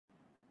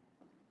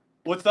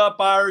What's up,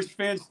 Irish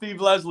fans?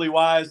 Steve Leslie,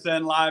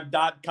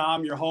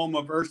 YSNLive.com, your home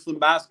of Ursuline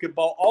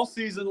basketball all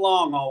season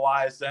long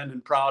on YSN,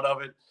 and proud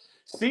of it.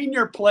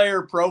 Senior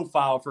player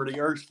profile for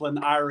the Ursuline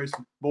Irish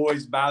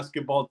boys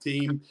basketball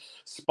team,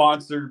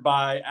 sponsored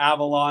by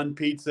Avalon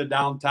Pizza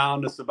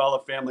downtown, the Sabella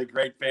family,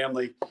 great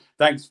family.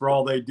 Thanks for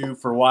all they do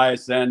for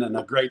YSN and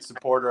a great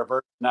supporter of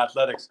Ursuline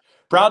athletics.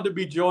 Proud to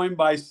be joined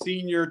by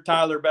senior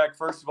Tyler Beck.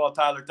 First of all,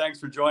 Tyler, thanks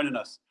for joining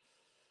us.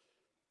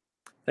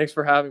 Thanks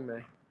for having me.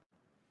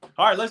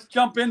 All right, let's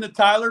jump into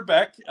Tyler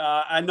Beck.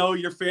 I know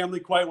your family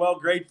quite well.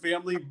 Great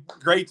family,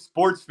 great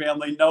sports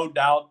family, no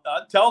doubt.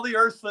 Tell the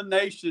Ursuline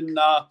Nation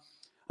a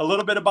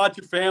little bit about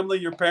your family,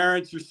 your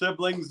parents, your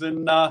siblings,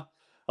 and a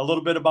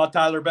little bit about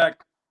Tyler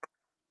Beck.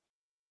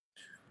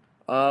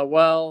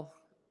 Well,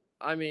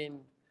 I mean,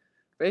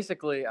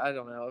 basically, I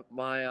don't know.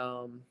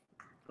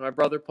 My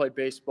brother played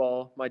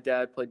baseball. My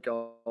dad played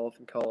golf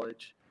in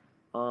college.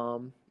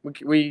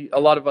 We a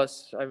lot of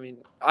us. I mean,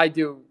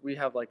 we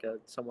have like a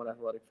somewhat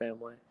athletic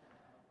family,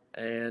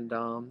 and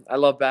I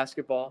love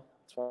basketball.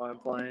 That's why I'm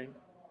playing.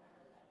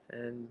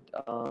 And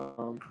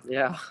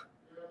yeah.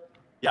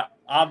 Yeah,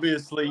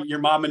 obviously, your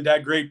mom and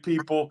dad, great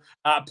people.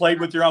 Played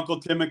with your uncle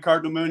Tim and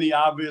Cardinal Mooney.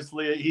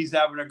 Obviously, he's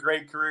having a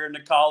great career in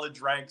the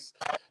college ranks.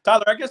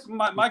 Tyler, I guess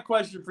my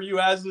question for you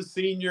as a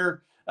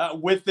senior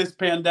with this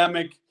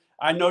pandemic,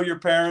 I know your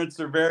parents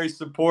are very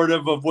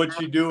supportive of what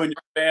you do and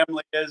your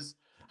family is.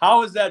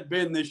 How has that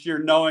been this year,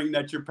 knowing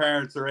that your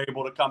parents are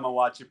able to come and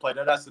watch you play?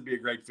 That has to be a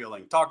great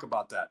feeling. Talk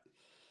about that.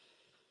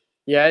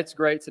 Yeah, it's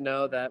great to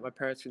know that my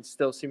parents can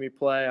still see me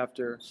play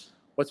after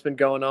what's been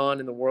going on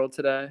in the world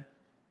today.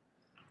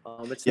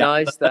 It's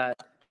nice that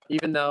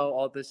even though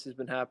all this has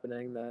been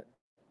happening, that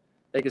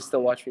they can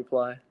still watch me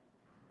play.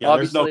 Yeah,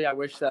 obviously, I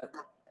wish that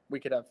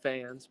we could have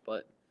fans,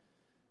 but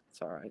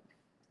it's all right.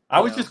 I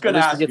was just going to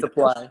ask you. Get to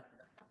play.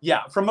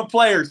 Yeah, from a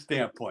player's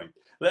standpoint,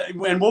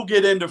 and we'll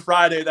get into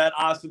Friday, that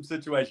awesome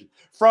situation.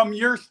 From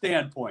your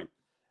standpoint,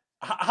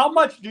 how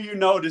much do you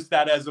notice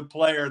that as a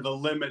player, the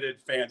limited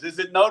fans? Is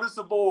it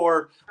noticeable,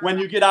 or when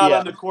you get out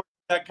on the court,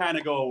 that kind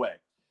of go away?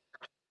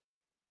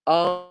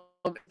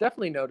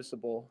 Definitely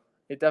noticeable.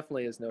 It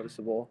definitely is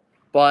noticeable.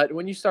 But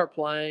when you start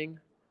playing,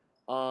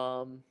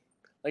 like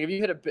if you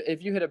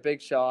hit a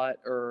big shot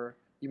or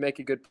you make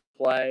a good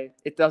play,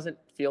 it doesn't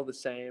feel the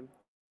same,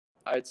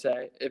 I'd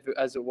say,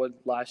 as it would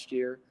last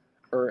year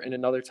or in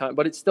another time.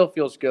 But it still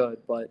feels good.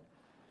 But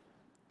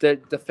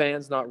the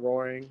fans not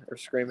roaring or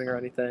screaming or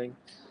anything,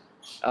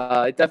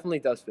 it definitely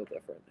does feel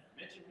different.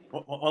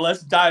 Well,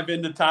 let's dive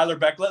into Tyler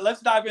Beck.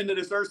 Let's dive into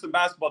this Ursuline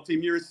basketball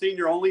team. You're a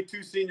senior, only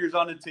 2 seniors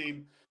on the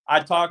team. I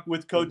talked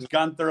with Coach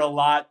Gunther a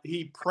lot.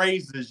 He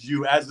praises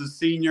you as a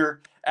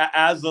senior,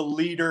 as a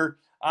leader.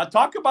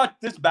 Talk about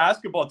this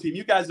basketball team.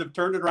 You guys have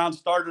turned it around,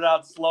 started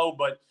out slow,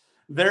 but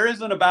there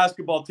isn't a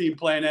basketball team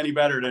playing any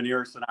better than the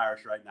Ursuline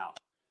Irish right now.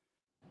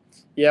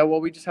 Yeah,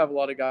 well, we just have a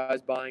lot of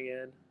guys buying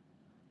in.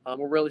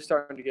 We're really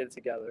starting to get it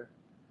together.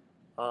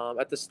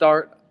 At the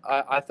start,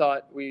 I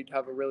thought we'd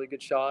have a really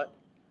good shot.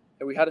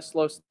 And we had a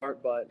slow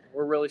start, but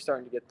we're really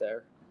starting to get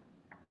there.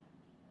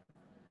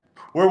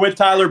 We're with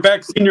Tyler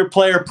Beck, senior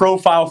player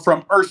profile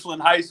from Ursuline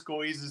High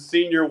School. He's a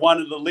senior,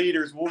 one of the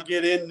leaders. We'll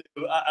get into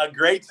a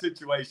great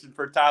situation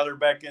for Tyler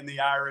Beck and the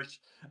Irish.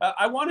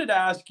 I wanted to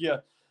ask you,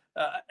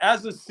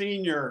 as a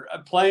senior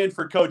playing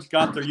for Coach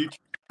Gunther, you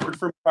transferred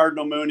from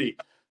Cardinal Mooney.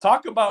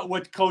 Talk about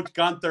what Coach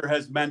Gunther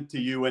has meant to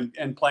you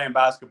in playing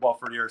basketball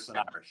for the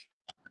Ursuline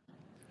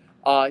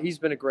Irish. He's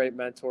been a great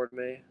mentor to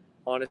me,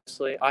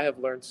 honestly. I have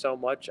learned so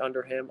much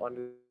under him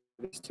under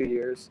these 2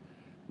 years.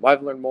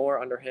 I've learned more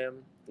under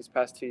him these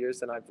past 2 years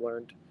than I've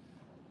learned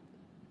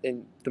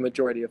in the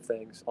majority of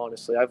things,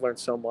 honestly. I've learned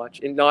so much,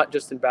 and not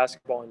just in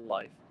basketball, in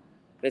life.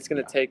 And it's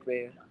going to take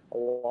me a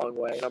long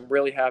way, and I'm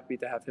really happy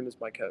to have him as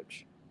my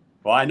coach.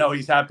 Well, I know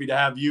he's happy to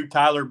have you,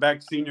 Tyler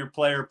Beck, senior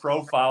player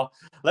profile.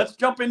 Let's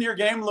jump into your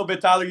game a little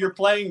bit, Tyler. You're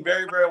playing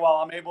very, very well.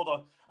 I'm able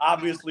to,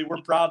 obviously,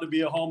 we're proud to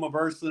be a home of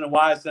Ursuline and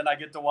YSN. I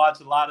get to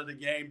watch a lot of the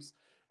games.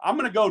 I'm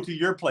going to go to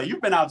your play.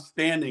 You've been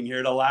outstanding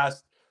here the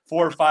last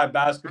 4 or 5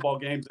 basketball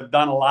games. Have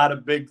done a lot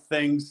of big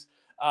things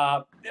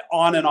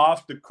on and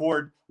off the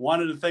court.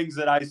 One of the things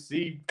that I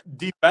see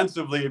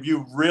defensively, if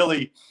you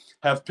really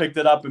have picked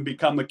it up and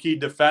become a key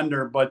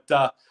defender. But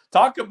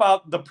talk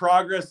about the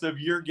progress of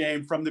your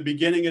game from the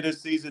beginning of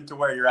this season to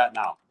where you're at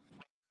now.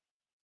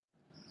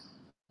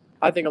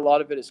 I think a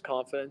lot of it is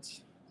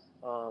confidence.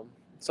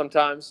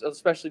 Sometimes,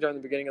 especially during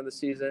the beginning of the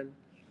season,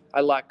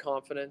 I lack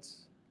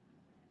confidence.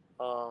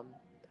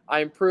 I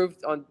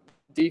improved on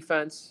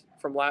defense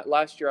from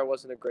last year. I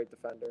wasn't a great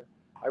defender.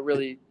 I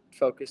really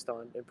focused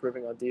on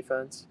improving on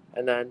defense,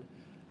 and then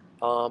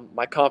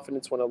my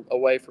confidence went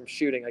away from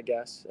shooting, I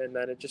guess, and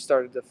then it just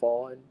started to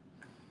fall, and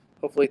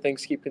hopefully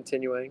things keep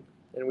continuing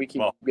and we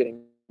keep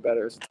getting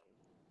better.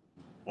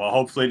 Well,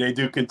 hopefully they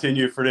do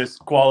continue for this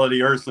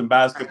quality Ursuline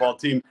basketball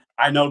team.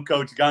 I know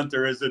Coach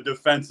Gunther is a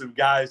defensive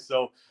guy,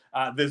 so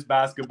this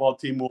basketball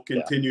team will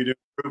continue to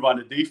improve on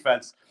the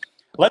defense.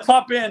 Let's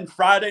hop in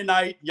Friday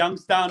night,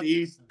 Youngstown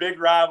East, big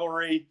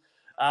rivalry.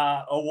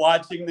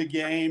 watching the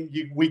game.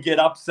 We get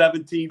up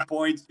 17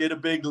 points, get a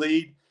big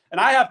lead. And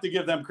I have to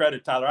give them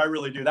credit, Tyler. I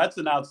really do. That's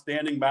an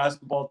outstanding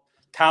basketball,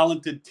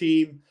 talented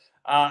team.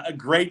 A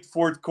great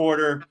fourth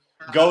quarter,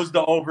 goes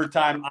to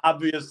overtime.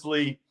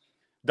 Obviously,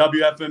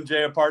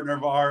 WFMJ, a partner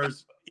of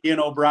ours, Ian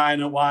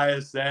O'Brien at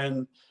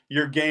YSN,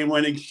 your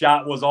game-winning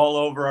shot was all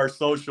over our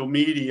social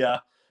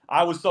media.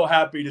 I was so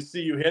happy to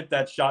see you hit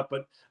that shot.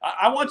 But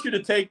I want you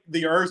to take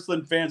the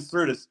Ursuline fans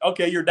through this.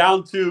 Okay, you're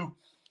down 2.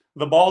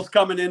 The ball's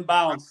coming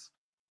inbounds.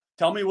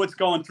 Tell me what's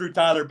going through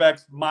Tyler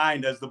Beck's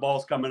mind as the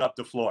ball's coming up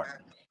the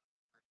floor.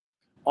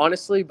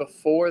 Honestly,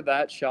 before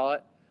that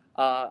shot,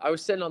 I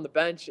was sitting on the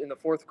bench in the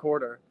fourth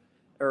quarter,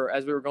 or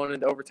as we were going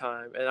into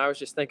overtime, and I was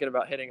just thinking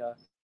about hitting a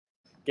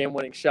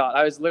game-winning shot.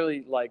 I was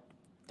literally like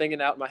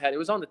thinking out in my head. It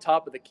was on the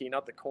top of the key,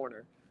 not the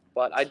corner,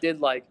 but I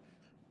did like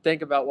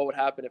think about what would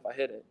happen if I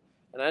hit it,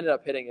 and I ended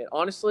up hitting it.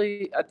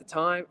 Honestly, at the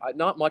time,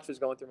 not much was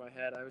going through my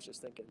head. I was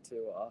just thinking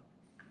to,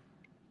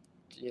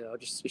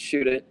 just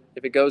shoot it.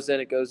 If it goes in,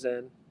 it goes in.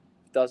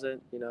 If it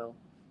doesn't,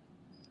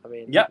 I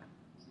mean, yeah.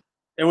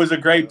 It was a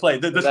great play.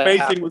 The spacing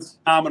happens. was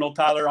phenomenal,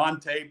 Tyler, on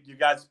tape. You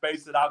guys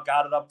spaced it out,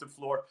 got it up the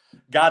floor,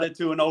 got it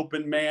to an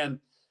open man.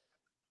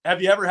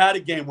 Have you ever had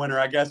a game winner,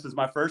 I guess, is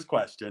my first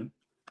question.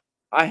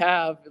 I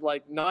have,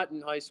 not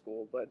in high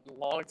school, but a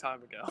long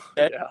time ago.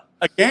 Okay. Yeah.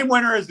 A game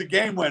winner is a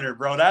game winner,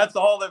 bro. That's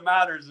all that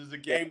matters is a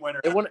game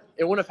winner. It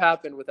wouldn't have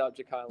happened without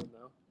Ja'Kylan,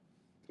 though.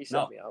 He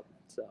set me up.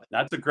 So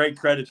that's a great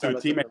credit to a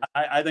teammate.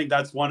 I think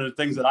that's one of the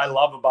things that I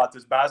love about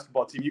this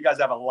basketball team. You guys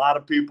have a lot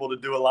of people to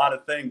do a lot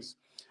of things.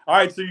 All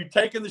right, so you're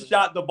taking the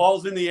shot, the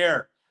ball's in the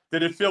air.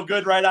 Did it feel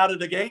good right out of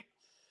the gate?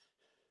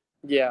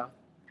 Yeah.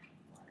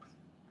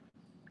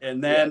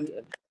 And then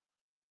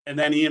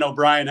Ian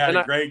O'Brien had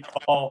a great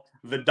call,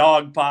 the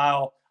dog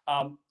pile.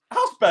 How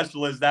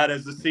special is that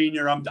as a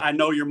senior? I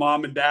know your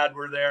mom and dad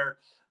were there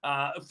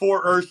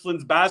for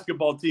Ursuline's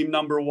basketball team,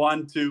 number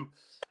 1, to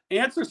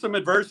answer some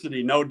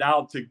adversity, no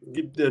doubt, to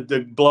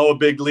blow a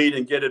big lead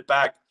and get it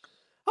back.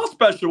 How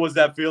special was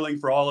that feeling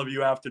for all of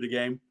you after the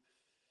game?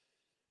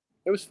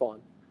 It was fun.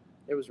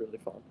 It was really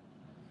fun.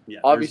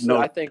 Yeah, obviously,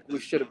 I think we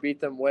should have beat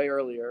them way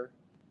earlier.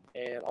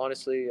 And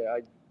honestly,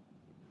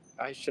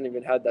 I shouldn't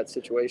even had that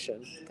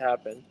situation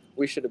happen.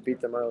 We should have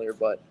beat them earlier.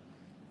 But,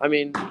 I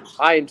mean,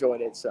 I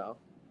enjoyed it, so.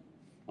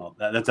 Well,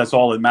 that's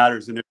all that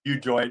matters. And if you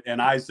enjoy it, and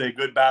I say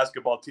good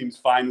basketball teams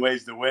find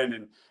ways to win,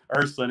 and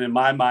Ursuline, in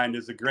my mind,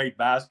 is a great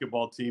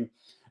basketball team.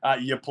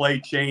 You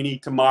play Cheney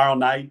tomorrow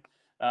night.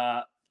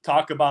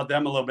 Talk about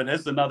them a little bit.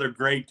 This is another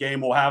great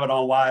game. We'll have it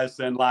on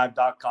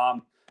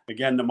ysnlive.com.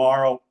 Again,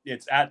 tomorrow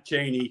it's at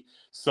Cheney,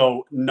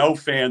 so no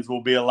fans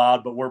will be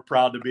allowed, but we're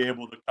proud to be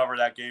able to cover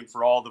that game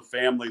for all the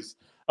families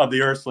of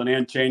the Ursuline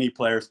and Cheney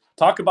players.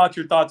 Talk about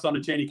your thoughts on the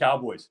Cheney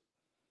Cowboys.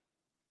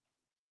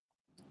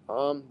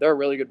 They're a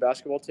really good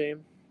basketball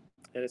team,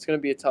 and it's going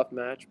to be a tough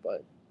match,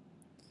 but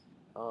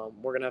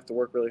we're going to have to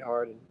work really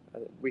hard, and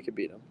we could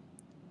beat them.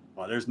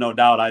 Well, there's no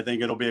doubt. I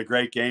think it'll be a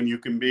great game. You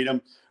can beat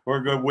them. We're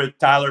good with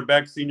Tyler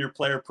Beck, senior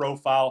player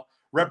profile,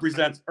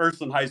 represents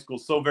Ursuline High School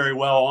so very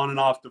well on and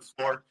off the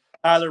floor.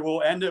 Tyler,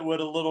 we'll end it with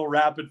a little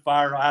rapid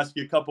fire. I'll ask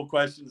you a couple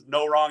questions.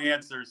 No wrong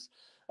answers.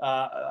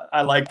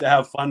 I like to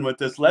have fun with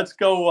this. Let's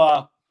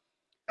go.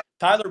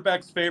 Tyler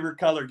Beck's favorite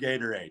color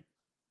Gatorade.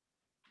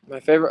 My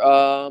favorite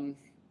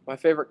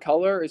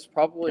color is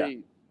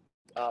probably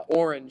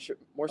orange,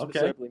 more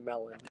specifically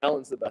melon.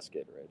 Melon's the best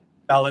Gatorade.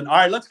 Melon. All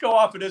right, let's go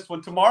off of this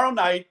one. Tomorrow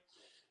night,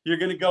 you're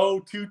going to go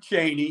to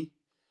Cheney.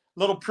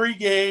 Little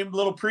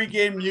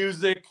pregame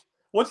music.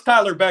 What's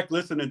Tyler Beck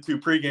listening to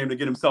pregame to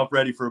get himself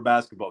ready for a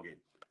basketball game?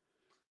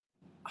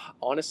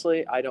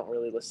 Honestly, I don't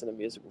really listen to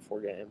music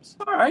before games.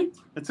 All right.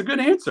 That's a good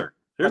answer.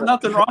 There's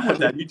nothing wrong with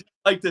that. You just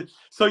like to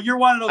 – so you're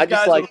one of those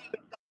guys that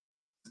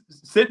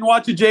sit and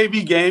watch a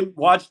JV game,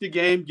 watch the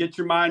game, get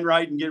your mind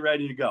right, and get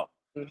ready to go.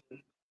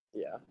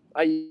 Yeah.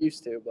 I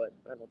used to, but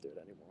I don't do it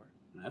anymore.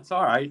 That's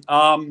all right.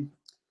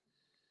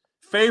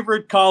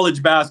 Favorite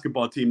college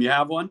basketball team? You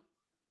have one?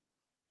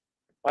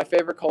 My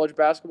favorite college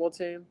basketball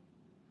team?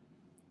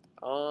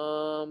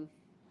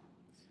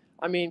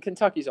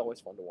 Kentucky's always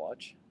fun to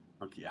watch.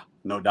 Okay, yeah,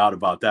 no doubt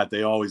about that.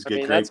 They always get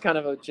great. That's kind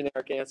of a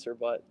generic answer,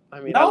 but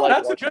no,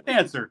 that's a good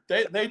answer.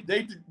 They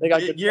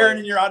got year in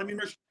and year out.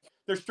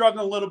 They're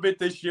struggling a little bit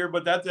this year,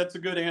 but that's a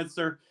good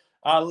answer.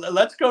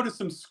 Let's go to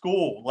some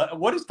school.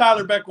 What does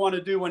Tyler Beck want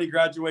to do when he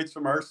graduates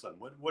from Ursuline?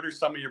 What are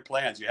some of your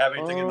plans? You have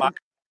anything in mind?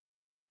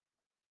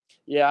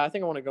 Yeah, I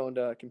think I want to go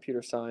into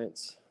computer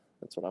science.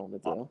 That's what I want to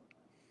do.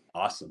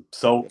 Awesome.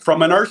 So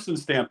from an Ursuline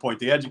standpoint,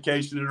 the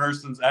education in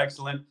Ursuline's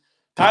excellent.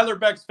 Tyler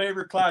Beck's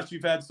favorite class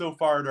you've had so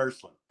far at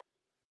Ursuline?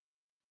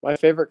 My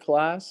favorite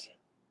class?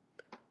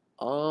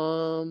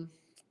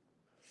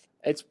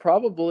 It's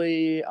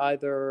probably my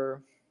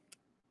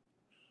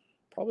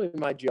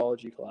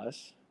geology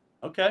class.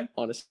 Okay.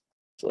 Honestly.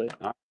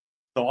 Right.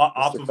 So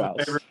off of a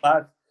favorite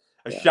class,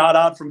 shout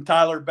out from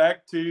Tyler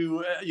Beck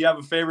to you have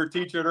a favorite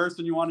teacher at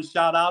Ursuline you want to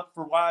shout out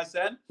for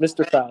YSN?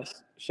 Mr.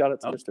 Faust. Shout out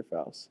to Mr.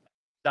 Faust.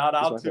 Shout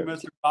out to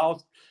Mr.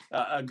 Faust,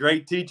 a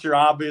great teacher,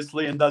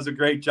 obviously, and does a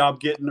great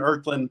job getting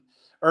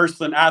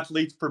Ursuline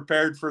athletes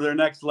prepared for their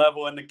next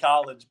level into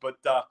college.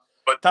 But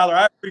Tyler,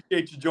 I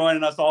appreciate you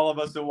joining us, all of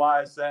us at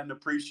YSN.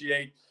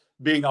 Appreciate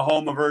being a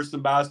home of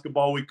Ursuline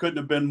basketball. We couldn't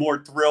have been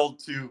more thrilled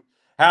to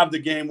have the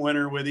game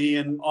winner with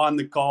Ian on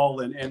the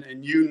call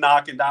and you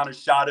knocking down a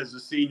shot as a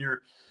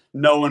senior,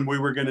 knowing we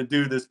were going to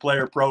do this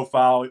player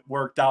profile. It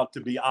worked out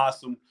to be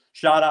awesome.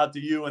 Shout out to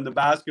you and the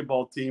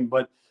basketball team.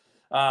 But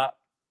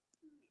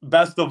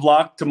best of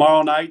luck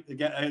tomorrow night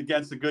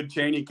against a good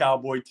Cheney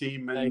Cowboy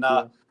team. And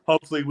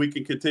hopefully we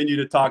can continue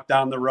to talk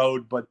down the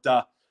road. But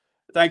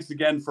thanks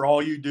again for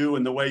all you do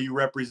and the way you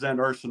represent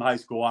Ursuline High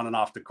School on and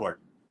off the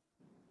court.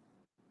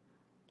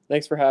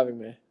 Thanks for having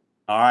me.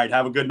 All right.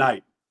 Have a good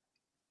night.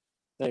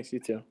 Thanks. You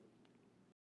too.